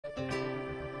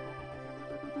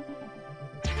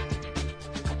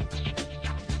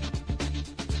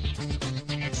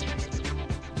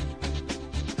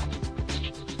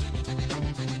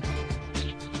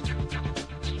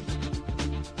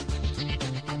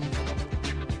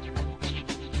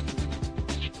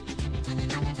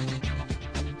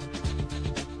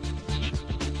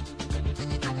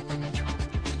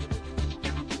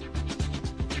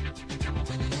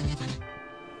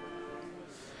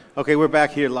Okay, we're back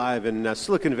here live in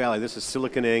Silicon Valley. This is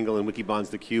SiliconANGLE and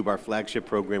Wikibon's theCUBE, our flagship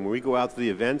program, where we go out to the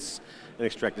events and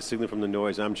extract the signal from the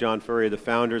noise. I'm John Furrier, the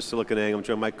founder of SiliconANGLE. I'm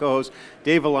joined by my co-host,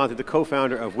 Dave Vellante, the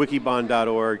co-founder of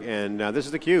wikibon.org, and this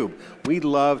is theCUBE. We'd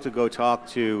love to go talk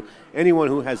to anyone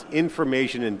who has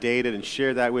information and data and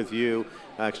share that with you,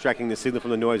 extracting the signal from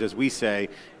the noise, as we say.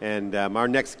 And our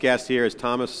next guest here is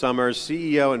Thomas Sohmers,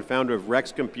 CEO and founder of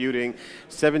Rex Computing,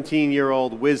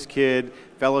 17-year-old whiz kid,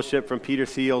 fellowship from Peter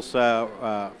Thiel's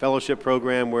fellowship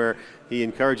program, where he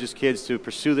encourages kids to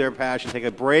pursue their passion, take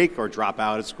a break, or drop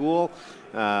out of school.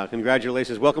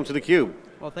 Congratulations, welcome to theCUBE.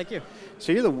 Well, thank you.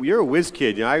 So you're a whiz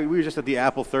kid. You know, we were just at the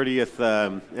Apple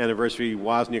 30th anniversary.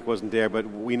 Wozniak wasn't there, but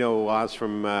we know Woz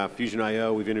from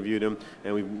Fusion.io. We've interviewed him,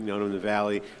 and we've known him in the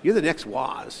Valley. You're the next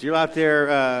Woz. You're out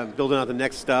there building out the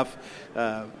next stuff.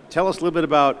 Tell us a little bit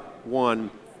about,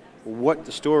 one, what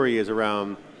the story is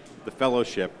around the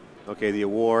fellowship, okay, the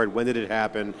award, when did it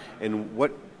happen, and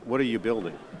what are you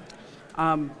building?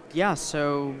 Yeah,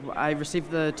 so I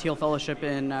received the Thiel Fellowship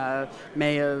in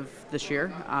May of this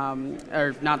year,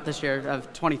 or not this year,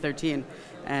 of 2013.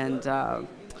 And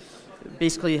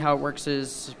basically how it works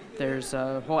is there's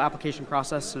a whole application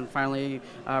process, and finally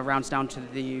rounds down to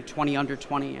the 20 under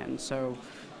 20. And so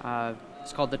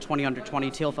it's called the 20 under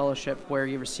 20 Thiel Fellowship, where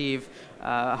you receive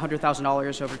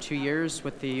 $100,000 over 2 years,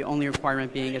 with the only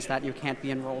requirement being is that you can't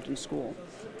be enrolled in school.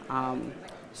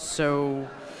 So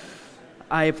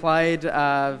I applied,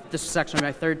 this was actually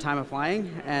my third time applying,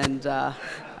 and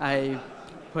I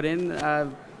put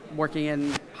in working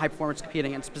in high performance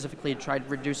computing, and specifically tried to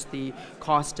reduce the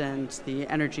cost and the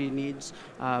energy needs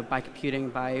by computing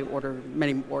by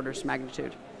many orders of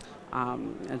magnitude.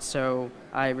 And so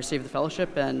I received the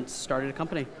fellowship and started a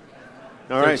company.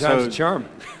 All right, so charm.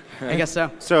 I guess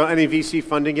so. So any VC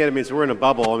funding yet? I mean, so we're in a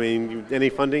bubble. I mean, any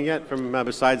funding yet from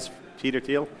besides Peter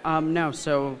Thiel? No,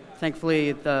 so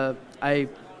thankfully I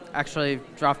actually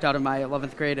dropped out of my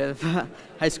 11th grade of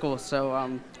high school,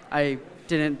 so I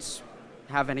didn't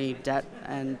have any debt,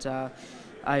 and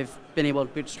I've been able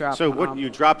to bootstrap. So what, you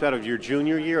dropped out of your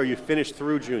junior year, or you finished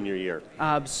through junior year?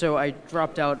 So I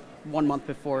dropped out 1 month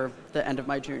before the end of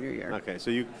my junior year. Okay,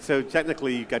 so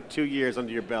technically you got 2 years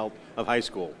under your belt of high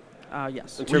school.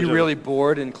 Yes. Were you really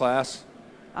bored in class?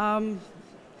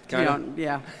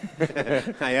 Yeah.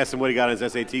 I asked him what he got on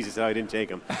his SATs. He said, I didn't take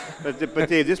them. But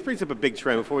Dave, this brings up a big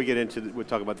trend. Before we get into, we'll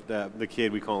talk about the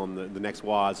kid. We call him the next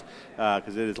Woz,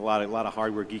 because there's a lot of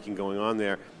hardware geeking going on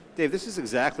there. Dave, this is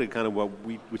exactly kind of what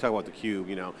we talk about theCUBE.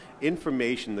 You know,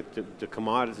 information, the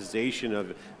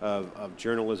commoditization of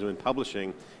journalism and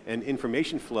publishing, and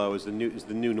information flow is the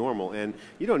new normal. And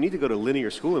you don't need to go to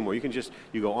linear school anymore. You can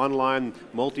you go online,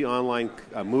 multi-online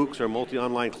MOOCs or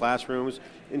multi-online classrooms.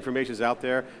 Information's out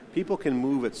there. People can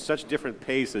move at such different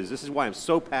paces. This is why I'm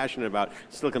so passionate about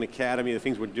Silicon Academy, the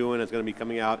things we're doing that's going to be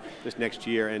coming out this next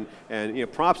year. And you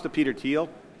know, props to Peter Thiel,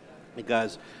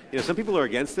 because you know, some people are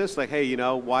against this, like, hey, you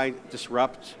know, why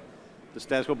disrupt the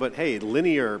status quo? But hey,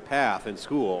 linear path in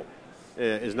school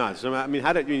is not. So I mean,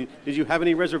 did you have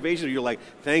any reservations, or you're like,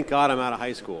 thank God I'm out of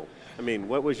high school? I mean,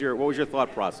 what was your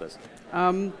thought process?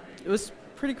 It was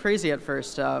pretty crazy at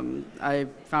first. I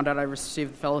found out I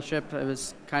received the fellowship. It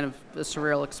was kind of a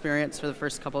surreal experience for the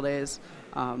first couple of days.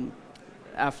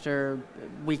 A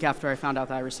week after I found out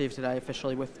that I received it, I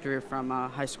officially withdrew from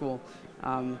high school.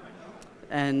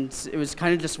 And it was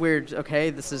kind of just weird. Okay,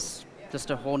 this is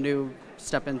just a whole new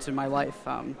step into my life.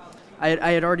 I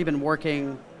had already been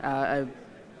working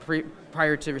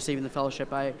prior to receiving the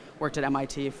fellowship. I worked at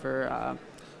MIT for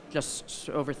just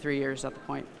over 3 years at the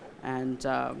point, and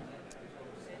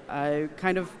I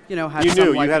kind of, you know, had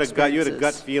some life experiences. You had a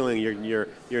gut feeling.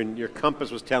 Your compass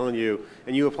was telling you,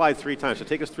 and you applied 3 times. So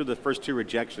take us through the first 2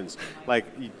 rejections. Like,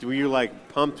 were you like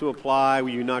pumped to apply? Were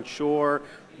you not sure?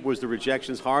 Was the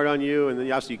rejections hard on you? And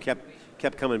then obviously you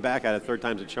kept coming back at it. 3rd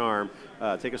time's a charm.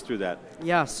 Take us through that.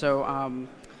 Yeah. So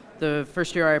the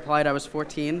first year I applied, I was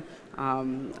 14.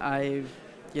 I,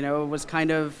 you know, was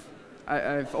kind of.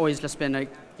 I've always just been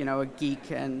a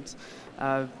geek and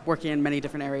working in many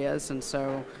different areas, and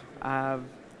so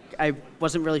I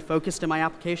wasn't really focused in my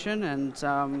application,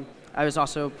 and I was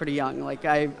also pretty young. Like,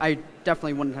 I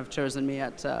definitely wouldn't have chosen me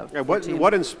at 14.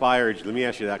 What inspired you? Let me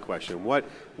ask you that question. What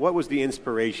was the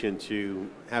inspiration to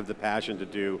have the passion to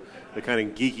do the kind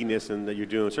of geekiness that you're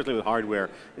doing, certainly with hardware?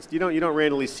 You don't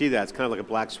randomly see that. It's kind of like a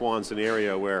black swan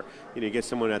scenario where you get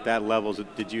someone at that level.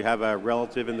 Did you have a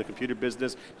relative in the computer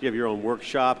business? Do you have your own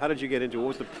workshop? How did you get into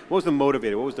it? What was the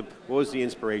motivator? What was the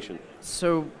inspiration?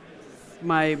 So,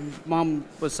 my mom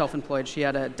was self-employed. She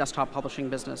had a desktop publishing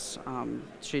business.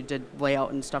 She did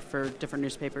layout and stuff for different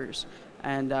newspapers.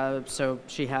 And so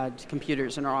she had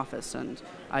computers in her office, and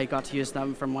I got to use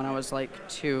them from when I was like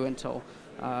 2 until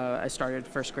I started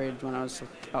first grade when I was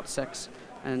about 6.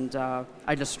 And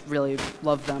I just really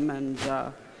loved them. And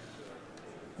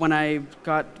when I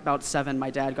got about 7, my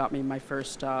dad got me my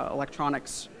first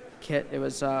electronics kit. It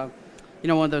was one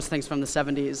of those things from the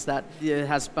 70s that it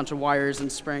has a bunch of wires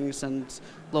and springs and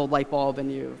little light bulb,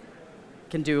 and you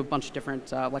can do a bunch of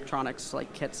different electronics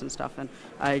like kits and stuff. And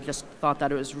I just thought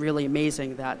that it was really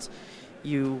amazing that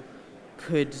you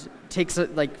could take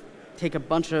a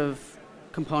bunch of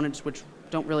components which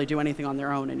don't really do anything on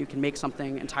their own, and you can make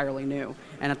something entirely new.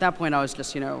 And at that point, I was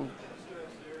just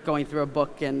going through a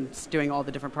book and doing all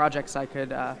the different projects I could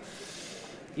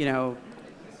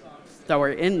that were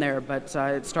in there, but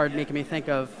it started making me think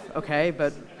of, okay,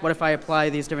 but what if I apply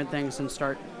these different things and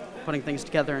start putting things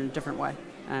together in a different way?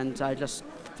 And I just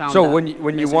found So that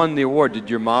when you won the award, did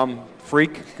your mom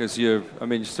freak? Because you're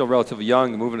still relatively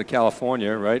young, moving to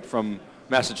California, right, from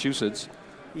Massachusetts.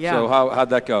 Yeah. So how'd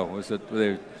that go? Were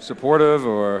they supportive,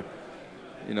 or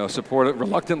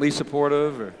reluctantly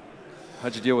supportive, or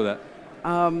how'd you deal with that?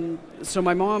 So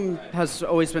my mom has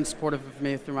always been supportive of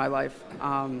me through my life.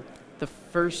 The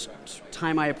first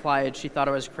time I applied, she thought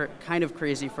I was kind of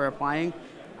crazy for applying,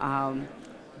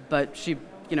 but she,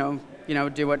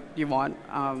 do what you want.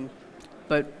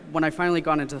 But when I finally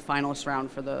got into the finalist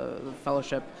round for the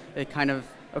fellowship, it kind of,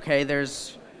 okay,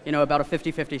 there's, about a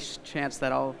 50-50 chance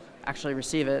that I'll actually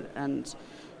receive it. And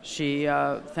she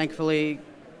thankfully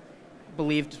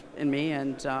believed in me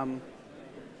and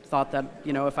thought that,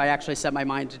 if I actually set my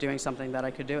mind to doing something, that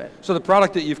I could do it. So the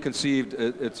product that you've conceived,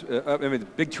 it's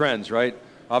big trends, right?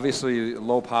 Obviously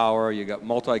low power, you got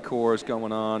multi-cores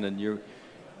going on, and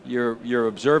you're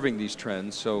observing these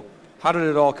trends. So how did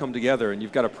it all come together? And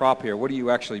you've got a prop here. What are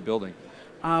you actually building?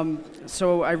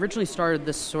 So I originally started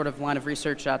this sort of line of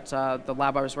research at the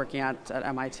lab I was working at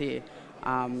MIT,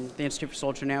 the Institute for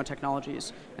Soldier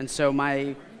Nanotechnologies. And so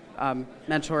my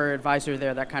mentor advisor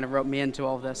there that kind of wrote me into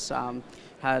all of this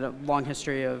had a long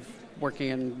history of working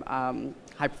in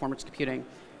high-performance computing.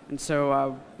 And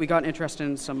so we got interested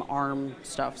in some ARM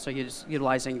stuff, so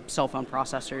utilizing cell phone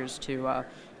processors to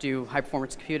do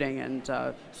high-performance computing, and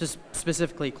just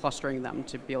specifically clustering them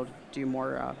to be able to do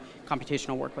more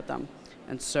computational work with them.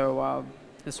 And so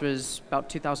this was about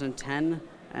 2010,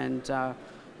 and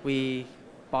we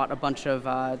bought a bunch of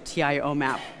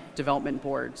TI-OMAP development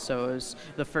boards. So it was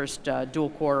the first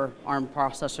dual-core ARM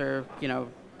processor,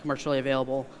 commercially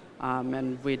available,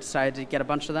 and we decided to get a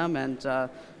bunch of them and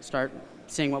start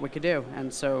seeing what we could do.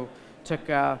 And so took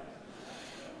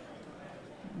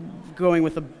going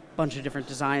with a bunch of different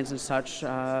designs and such.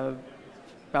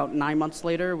 About 9 months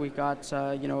later, we got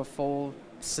a full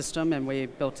system, and we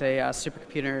built a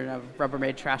supercomputer in a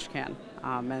Rubbermaid trash can.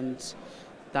 And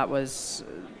that was,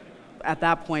 at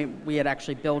that point, we had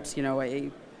actually built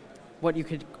what you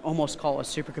could almost call a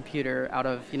supercomputer out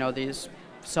of these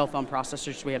cell phone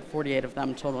processors. We had 48 of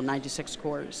them, total 96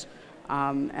 cores.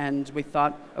 And we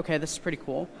thought, okay, this is pretty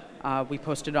cool. We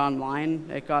posted it online.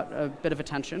 It got a bit of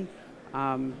attention.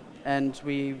 And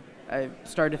we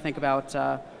started to think about,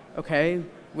 okay,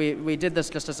 we did this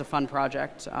just as a fun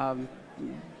project.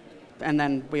 And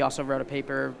then we also wrote a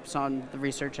paper on the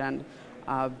research end.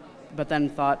 But then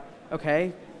thought,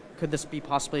 okay, could this be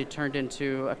possibly turned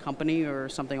into a company or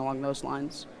something along those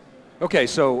lines? Okay,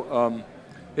 so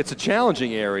it's a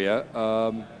challenging area.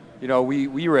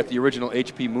 We were at the original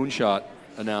HP Moonshot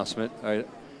announcement,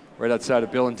 right outside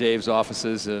of Bill and Dave's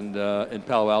offices in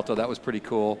Palo Alto. That was pretty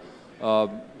cool.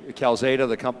 Calzada,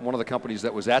 one of the companies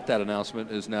that was at that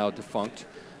announcement, is now defunct.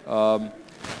 And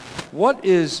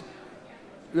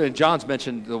John's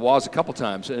mentioned the WAS a couple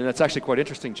times, and that's actually quite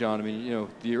interesting, John.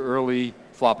 The early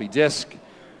floppy disk,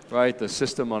 right? The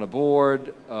system on a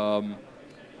board.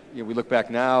 We look back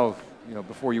now,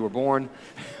 before you were born,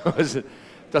 it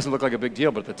doesn't look like a big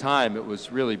deal, but at the time it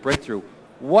was really breakthrough.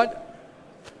 What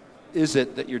is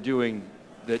it that you're doing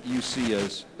that you see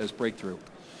as breakthrough?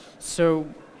 So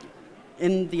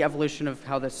in the evolution of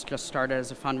how this just started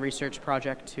as a fun research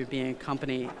project to being a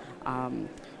company,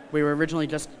 we were originally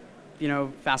just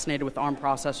fascinated with ARM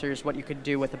processors, what you could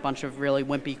do with a bunch of really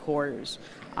wimpy cores.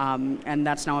 And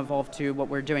that's now evolved to what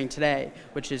we're doing today,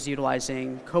 which is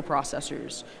utilizing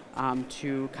coprocessors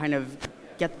to kind of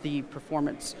get the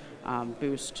performance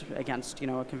boost against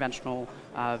a conventional,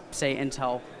 say,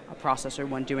 Intel processor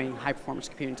when doing high-performance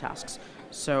computing tasks.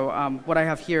 So what I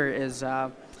have here is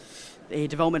a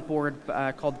development board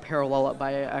called Parallella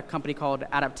by a company called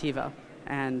Adaptiva.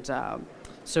 And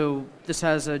so this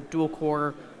has a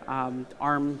dual-core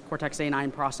ARM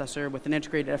Cortex-A9 processor with an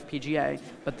integrated FPGA,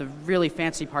 but the really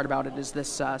fancy part about it is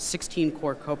this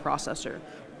 16-core coprocessor,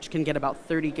 which can get about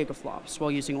 30 gigaflops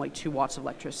while using like 2 watts of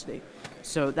electricity.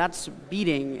 So that's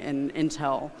beating an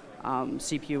Intel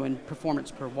CPU in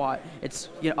performance per watt. It's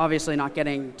obviously not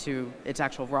getting to its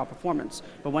actual raw performance,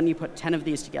 but when you put 10 of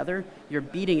these together, you're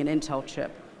beating an Intel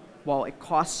chip while it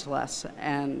costs less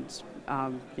and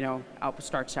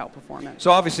starts to outperform it.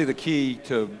 So obviously the key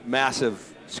to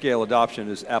massive scale adoption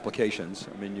is applications.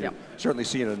 I mean, you certainly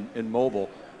see it in mobile.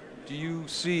 Do you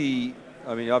see,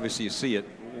 I mean, obviously you see it,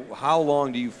 how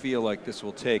long do you feel like this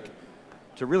will take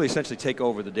to really essentially take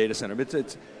over the data center?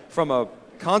 It's from a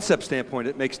concept standpoint,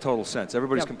 it makes total sense.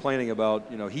 Everybody's complaining about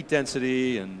heat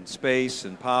density and space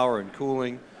and power and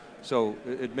cooling, so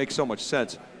it makes so much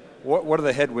sense. What are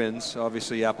the headwinds?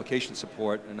 Obviously application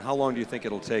support, and how long do you think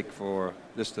it'll take for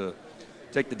this to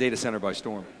take the data center by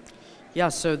storm? Yeah,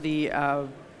 so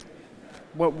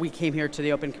what we came here to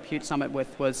the Open Compute Summit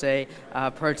with was a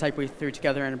prototype we threw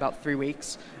together in about 3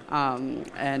 weeks,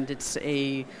 and it's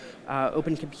a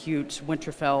Open Compute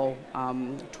Winterfell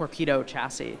torpedo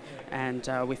chassis, and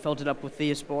we filled it up with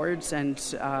these boards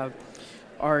and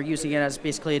are using it as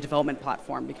basically a development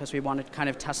platform because we wanted to kind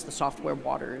of test the software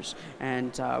waters.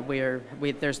 And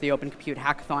there's the Open Compute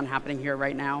Hackathon happening here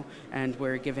right now, and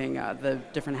we're giving the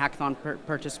different hackathon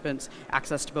participants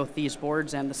access to both these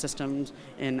boards and the systems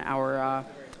in our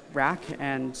rack.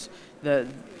 And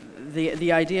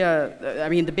the idea, I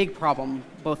mean, the big problem,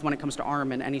 both when it comes to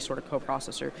ARM and any sort of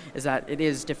coprocessor, is that it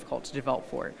is difficult to develop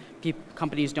for.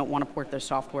 Companies don't want to port their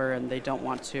software, and they don't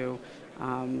want to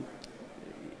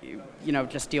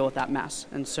just deal with that mess.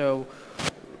 And so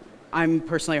I'm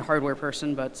personally a hardware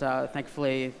person, but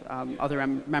thankfully other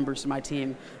members of my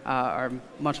team are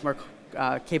much more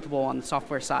capable on the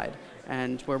software side.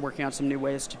 And we're working on some new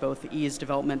ways to both ease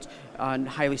development on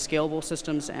highly scalable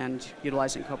systems and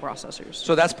utilizing coprocessors.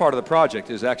 So that's part of the project,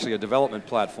 is actually a development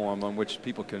platform on which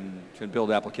people can build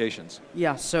applications.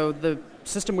 Yeah, so the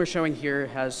system we're showing here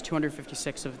has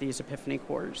 256 of these Epiphany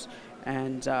cores,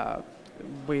 and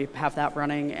we have that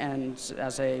running and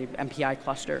as a MPI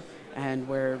cluster, and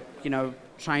we're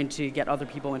trying to get other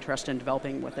people interested in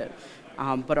developing with it.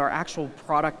 But our actual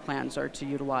product plans are to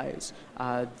utilize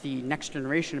the next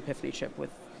generation Epiphany chip.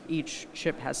 With each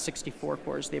chip has 64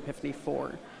 cores, the Epiphany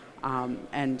 4,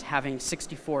 and having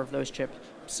 64 of those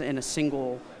chips in a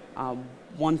single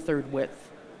 1/3 width,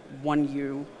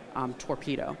 1U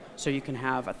torpedo. So you can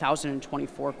have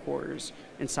 1,024 cores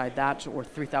inside that, or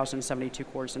 3,072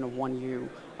 cores in a 1U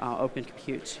Open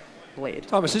Compute blade.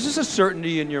 Thomas, is this a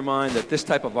certainty in your mind that this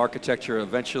type of architecture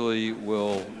eventually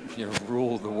will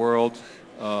rule the world?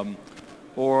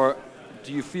 Or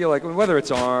do you feel like, whether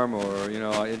it's ARM or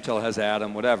Intel has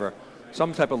Atom, whatever,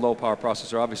 some type of low power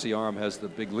processor, obviously ARM has the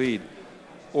big lead,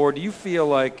 or do you feel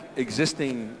like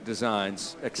existing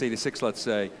designs, x86 let's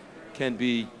say, can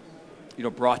be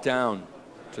brought down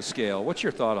to scale? What's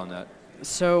your thought on that?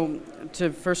 So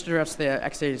to first address the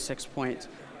x86 point,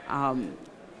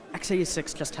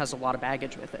 x86 just has a lot of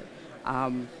baggage with it.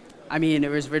 I mean,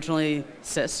 it was originally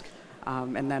CISC,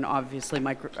 and then obviously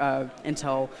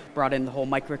Intel brought in the whole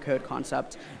microcode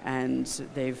concept, and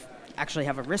they've actually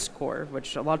have a RISC core,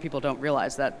 which a lot of people don't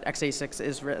realize that x86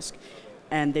 is RISC.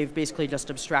 And they've basically just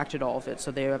abstracted all of it.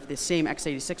 So they have the same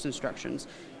x86 instructions,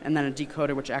 and then a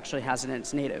decoder which actually has it in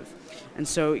its native. And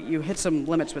so you hit some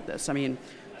limits with this. I mean,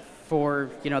 for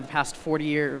the past 40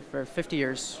 years, or 50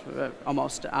 years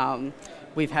almost,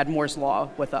 we've had Moore's Law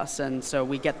with us, and so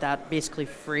we get that basically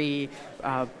free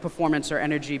performance or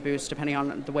energy boost, depending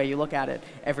on the way you look at it,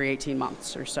 every 18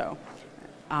 months or so.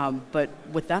 But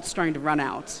with that starting to run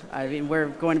out, I mean, we're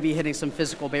going to be hitting some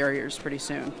physical barriers pretty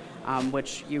soon,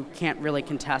 which you can't really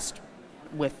contest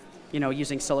with,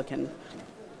 using silicon.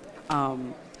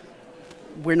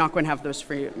 We're not going to have those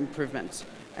free improvements.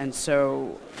 And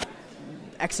so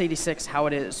x86, how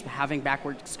it is, having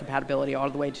backwards compatibility all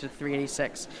the way to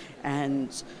 386,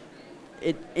 and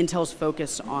Intel's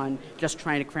focus on just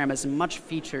trying to cram as much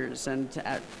features and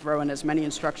to throw in as many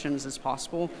instructions as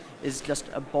possible is just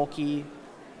a bulky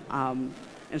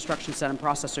instruction set and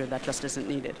processor that just isn't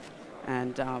needed.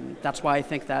 And that's why I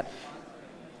think that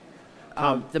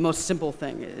the most simple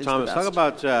thing is Thomas, the best.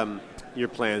 talk about your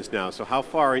plans now. So how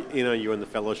far in are you in the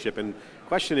fellowship? And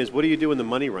question is, what do you do when the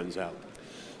money runs out?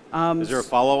 Is there a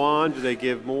follow-on? Do they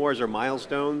give more? Is there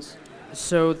milestones?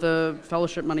 So the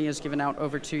fellowship money is given out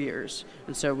over 2 years.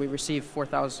 And so we receive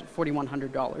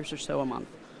 $4,100 or so a month.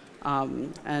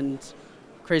 And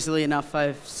crazily enough,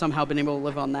 I've somehow been able to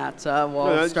live on that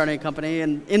while starting a company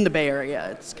in the Bay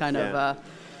Area. It's kind of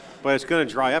But it's going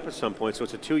to dry up at some point, so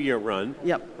it's a 2-year run.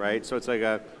 Yep. Right? So it's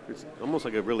almost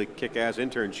like a really kick-ass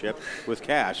internship with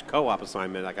cash, co-op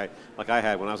assignment like I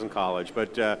had when I was in college.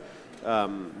 But what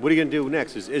are you going to do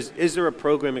next? Is there a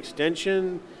program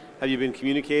extension? Have you been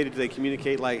communicated? Do they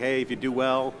communicate like, hey, if you do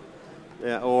well,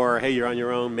 or hey, you're on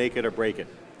your own, make it or break it?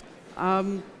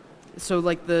 So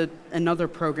like another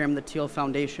program the Thiel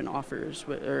Foundation offers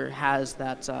or has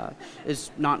that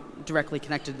is not directly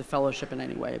connected to the fellowship in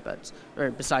any way,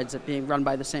 or besides it being run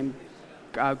by the same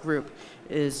group,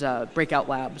 is breakout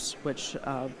labs, which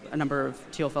a number of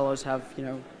Thiel fellows have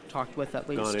talked with at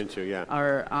least. Gone into, yeah.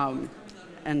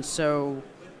 And so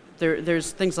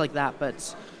there's things like that,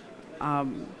 but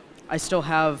I still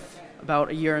have about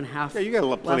 1.5 years. Yeah, you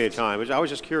got plenty of time. I was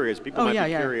just curious. People might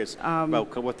be curious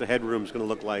about what the headroom's going to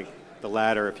look like, the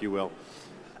ladder, if you will.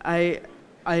 I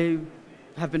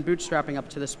have been bootstrapping up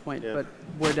to this point, but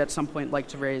would at some point like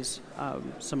to raise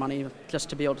some money just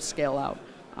to be able to scale out.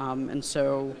 And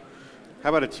so... How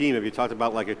about a team? Have you talked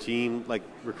about like a team, like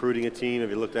recruiting a team?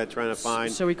 Have you looked at trying to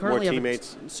find more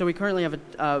teammates? So we currently have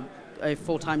a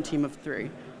full-time team of 3.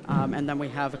 And then we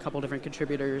have a couple different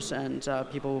contributors and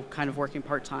people kind of working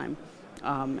part-time.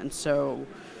 And so...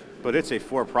 But it's a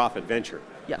for-profit venture.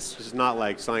 Yes. This is not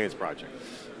like science project.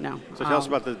 No. So tell us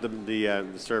about the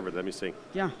server. Let me see.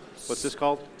 Yeah. What's this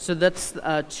called? So that's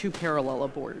 2 parallel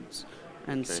boards.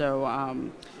 And so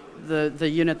the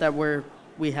unit that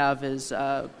we have is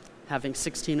having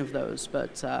 16 of those.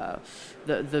 But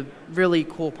the really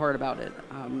cool part about it,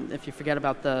 if you forget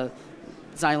about the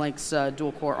Xilinx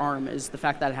dual-core ARM, is the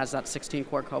fact that it has that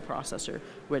 16-core coprocessor,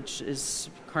 which is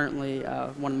currently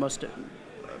one of the most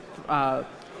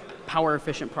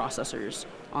power-efficient processors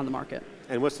on the market.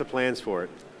 And what's the plans for it?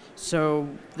 So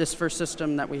this first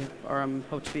system that we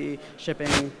hope to be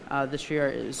shipping this year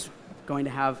is going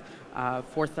to have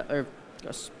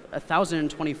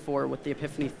 1,024 with the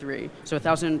Epiphany 3. So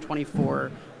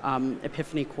 1,024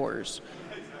 Epiphany cores.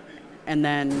 And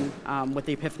then with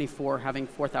the Epiphany 4 having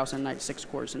 4,096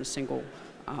 cores in a single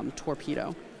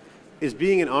torpedo. Is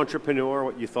being an entrepreneur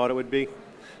what you thought it would be?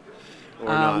 Or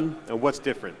not? And what's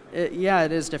different? Yeah,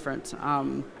 it is different.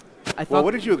 Well,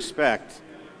 what did you expect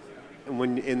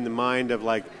when in the mind of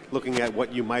like looking at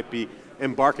what you might be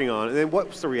embarking on, and then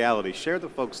what's the reality? Share with the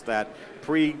folks that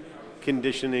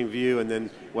preconditioning view, and then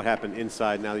what happened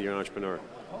inside now that you're an entrepreneur.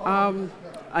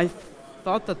 I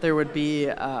thought that there would be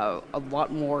a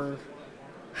lot more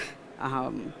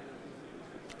parties.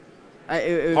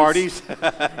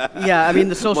 Yeah, I mean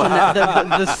the social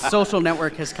the social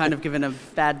network has kind of given a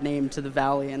bad name to the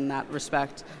valley in that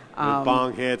respect. With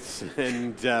bong hits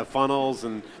and funnels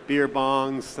and beer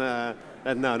bongs.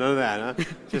 No, none of that, huh?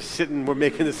 Just sitting, we're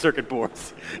making the circuit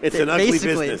boards. It's an ugly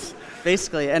business.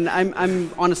 Basically, and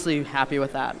I'm honestly happy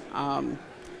with that.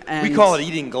 And we call it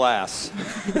eating glass.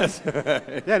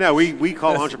 Yeah, no, we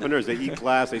call entrepreneurs, they eat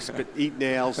glass, they eat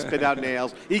nails, spit out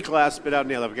nails, eat glass, spit out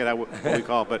nails. I forget what we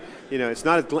call it, but it's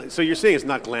not so you're saying it's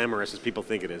not glamorous as people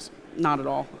think it is. Not at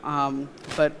all.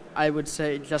 But I would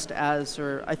say just as,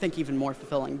 or I think even more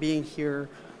fulfilling, being here.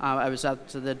 I was at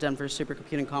the Denver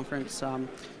Supercomputing Conference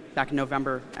back in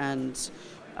November, and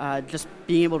just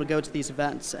being able to go to these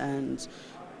events and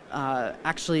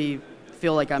actually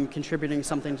feel like I'm contributing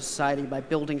something to society by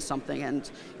building something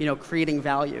and creating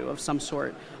value of some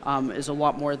sort is a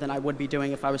lot more than I would be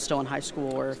doing if I was still in high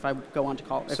school or if I go on to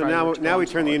college. So now we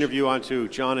turn the interview on to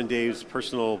John and Dave's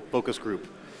personal focus group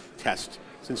test.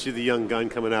 Since you're the young gun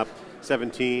coming up,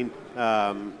 17,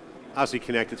 obviously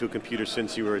connected to a computer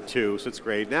since you were 2, so it's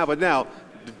great. But now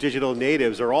the digital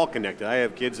natives are all connected. I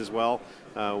have kids as well.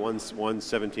 One's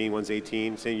 17, one's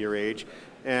 18, same your age,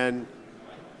 and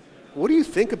what do you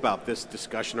think about this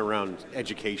discussion around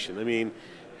education? I mean,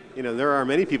 there are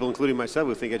many people, including myself,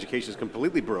 who think education is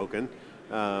completely broken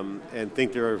and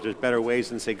think there are just better ways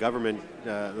than, say, government,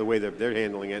 the way they're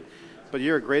handling it. But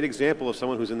you're a great example of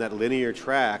someone who's in that linear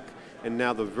track, and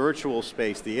now the virtual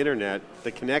space, the internet,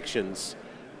 the connections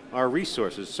are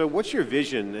resources. So what's your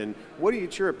vision, and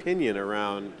what's your opinion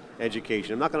around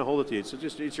education? I'm not going to hold it to you, so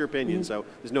it's your opinion, so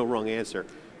there's no wrong answer.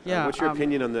 Yeah, what's your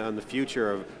opinion on the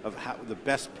future of how the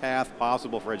best path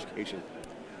possible for education?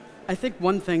 I think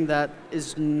one thing that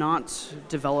is not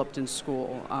developed in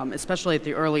school, especially at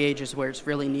the early ages where it's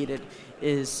really needed,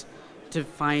 is to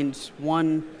find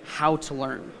how to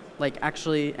learn. Like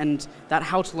actually, and that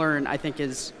how to learn, I think,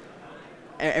 is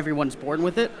everyone's born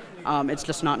with it. It's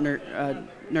just not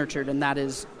nurtured, and that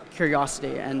is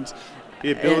curiosity and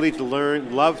the ability to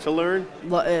learn, love to learn?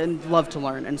 And love to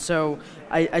learn. And so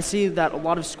I see that a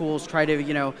lot of schools try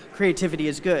to, creativity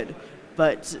is good,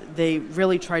 but they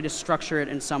really try to structure it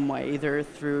in some way, either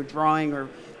through drawing or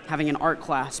having an art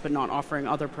class but not offering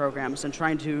other programs, and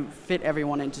trying to fit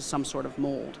everyone into some sort of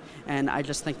mold. And I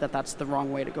just think that that's the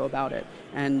wrong way to go about it.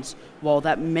 And while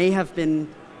that may have been,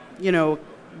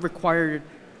 required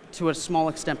to a small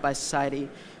extent by society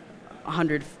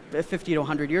 50 to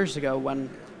 100 years ago, when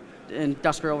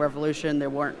Industrial Revolution,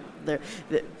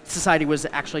 society was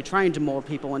actually trying to mold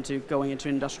people into going into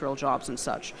industrial jobs and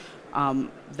such.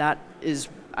 That is,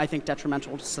 I think,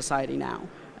 detrimental to society now,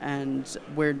 and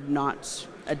we're not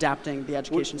adapting the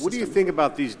education system. What do you think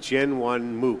about these Gen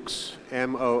 1 MOOCs,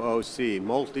 M-O-O-C,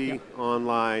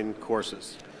 multi-online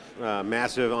courses,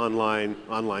 massive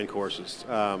online courses,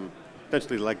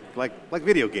 essentially like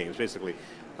video games, basically?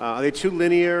 Are they too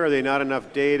linear? Are they not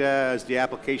enough data? Is the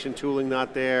application tooling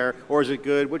not there? Or is it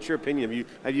good? What's your opinion?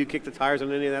 Have you kicked the tires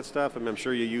on any of that stuff? I mean, I'm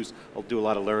sure you do a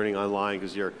lot of learning online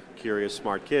because you're a curious,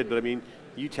 smart kid, but I mean,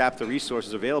 you tap the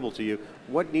resources available to you.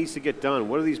 What needs to get done?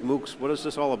 What are these MOOCs? What is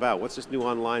this all about? What's this new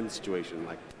online situation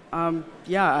like?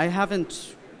 Yeah, I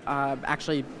haven't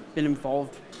actually been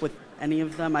involved with any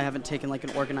of them. I haven't taken like an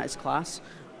organized class,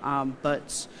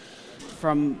 but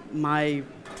from my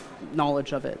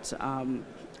knowledge of it,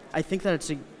 I think that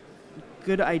it's a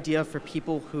good idea for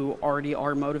people who already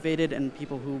are motivated and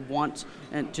people who want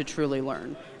to truly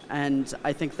learn. And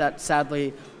I think that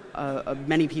sadly,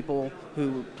 many people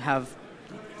who have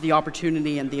the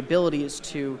opportunity and the abilities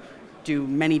to do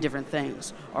many different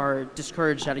things are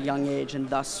discouraged at a young age and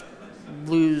thus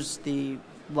lose the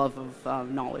love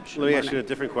of knowledge. Let me ask you a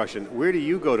different question. Where do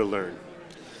you go to learn?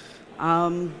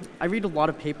 I read a lot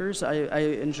of papers. I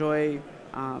enjoy...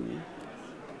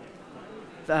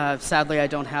 sadly, I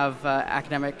don't have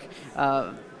academic,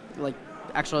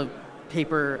 actual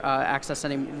paper access,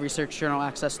 any research journal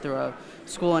access through a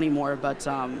school anymore, but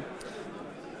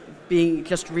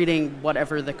just reading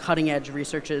whatever the cutting edge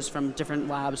research is from different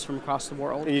labs from across the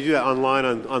world. And you do that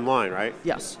online, right?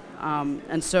 Yes.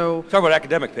 And so... Talk about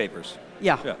academic papers.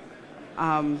 Yeah.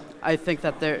 I think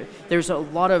that there's a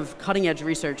lot of cutting edge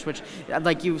research, which,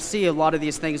 like, you see a lot of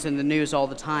these things in the news all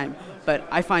the time, but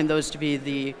I find those to be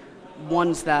the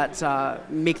ones that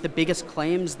make the biggest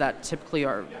claims that typically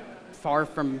are far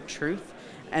from truth,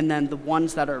 and then the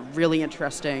ones that are really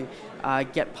interesting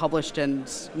get published and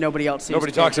nobody else seems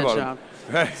nobody to pay talks attention about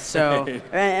them. of. So,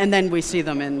 and then we see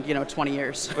them in 20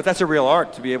 years. But that's a real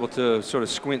art, to be able to sort of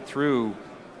squint through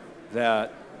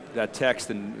that text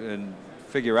and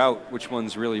figure out which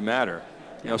ones really matter.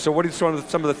 So what are some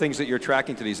of the things that you're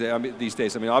tracking to these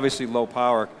days? I mean, obviously low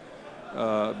power,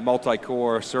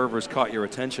 multi-core servers caught your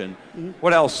attention. Mm-hmm.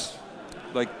 What else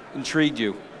intrigued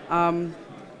you?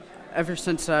 Ever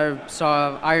since I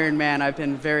saw Iron Man, I've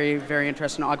been very, very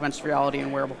interested in augmented reality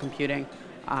and wearable computing.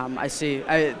 I see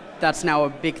that's now a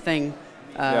big thing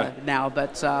now,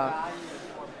 but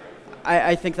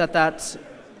I think that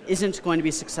isn't going to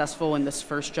be successful in this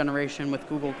first generation with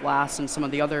Google Glass and some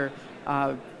of the other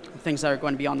things that are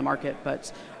going to be on the market,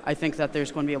 but I think that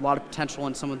there's going to be a lot of potential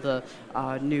in some of the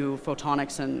new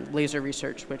photonics and laser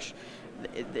research, which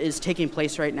is taking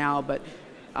place right now, but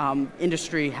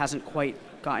industry hasn't quite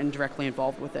gotten directly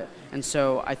involved with it. And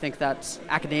so I think that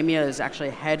academia is actually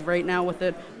ahead right now with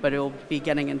it, but it'll be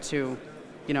getting into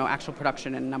actual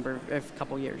production in a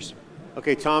couple years.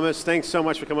 Okay, Thomas, thanks so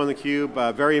much for coming on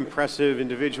theCUBE. Very impressive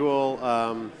individual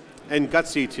and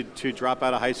gutsy to drop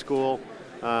out of high school.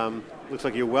 Looks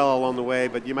like you're well along the way,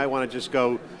 but you might want to just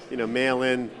go, mail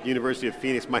in. University of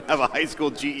Phoenix might have a high school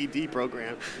GED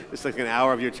program. It's like an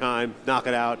hour of your time, knock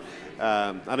it out.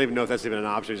 I don't even know if that's even an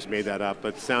option, I just made that up,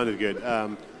 but it sounded good.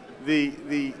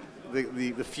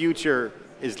 The future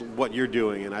is what you're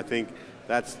doing, and I think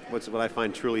that's what I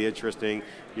find truly interesting.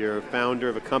 You're a founder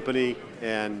of a company,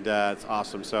 and it's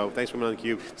awesome. So thanks for coming on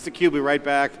theCUBE. It's theCUBE, we'll be right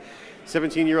back.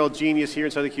 17-year-old genius here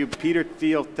inside theCUBE, Peter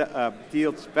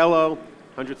Thiel Fellow,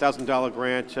 $100,000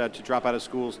 grant to drop out of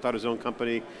school, start his own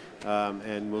company,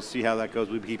 and we'll see how that goes.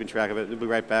 We'll be keeping track of it. We'll be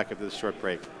right back after this short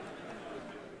break.